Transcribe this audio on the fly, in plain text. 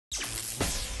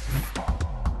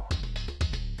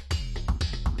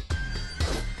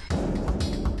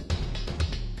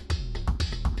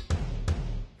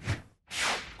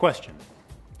Question: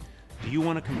 do you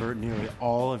want to convert nearly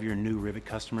all of your new Rivet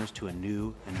customers to a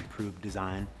new and improved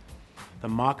design? The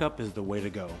mock-up is the way to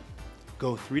go.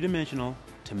 Go three-dimensional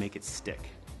to make it stick.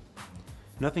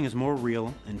 Nothing is more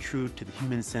real and true to the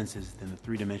human senses than the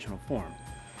three-dimensional form.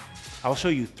 I'll show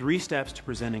you 3 steps to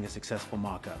presenting a successful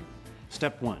mock-up.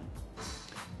 Step 1.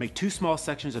 Make 2 small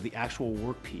sections of the actual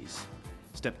workpiece.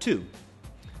 Step 2.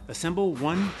 Assemble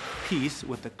one piece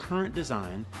with the current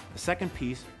design, the second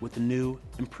piece with the new,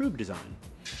 improved design.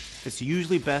 It's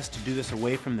usually best to do this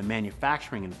away from the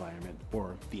manufacturing environment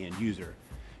or the end user.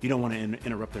 You don't want to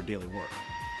interrupt their daily work.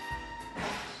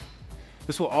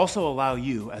 This will also allow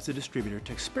you as a distributor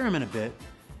to experiment a bit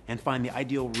and find the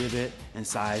ideal rivet and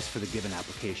size for the given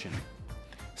application.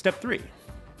 Step 3.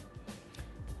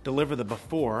 Deliver the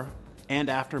before and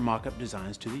after mock-up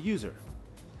designs to the user.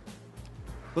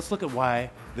 Let's look at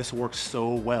why this works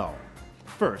so well.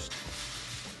 First,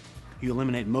 you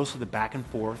eliminate most of the back and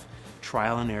forth,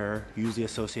 trial and error usually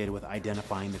associated with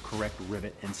identifying the correct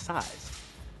rivet and size.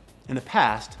 In the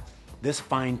past, this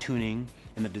fine-tuning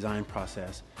in the design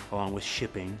process, along with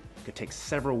shipping, could take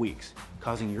several weeks,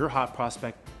 causing your hot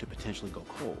prospect to potentially go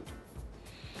cold.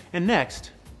 And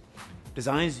next,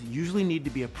 designs usually need to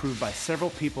be approved by several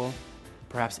people,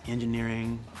 perhaps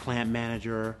engineering, plant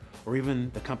manager, or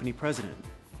even the company president.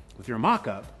 With your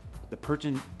mock-up, the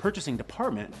purchasing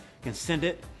department can send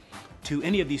it to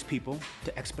any of these people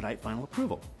to expedite final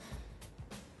approval.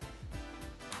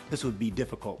 This would be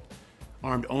difficult,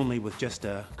 armed only with just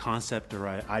a concept or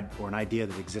an idea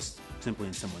that exists simply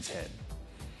in someone's head.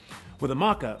 With a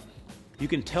mock-up, you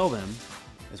can tell them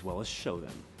as well as show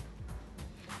them.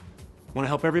 Want to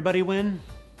help everybody win?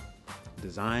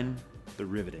 Design the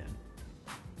Rivet in.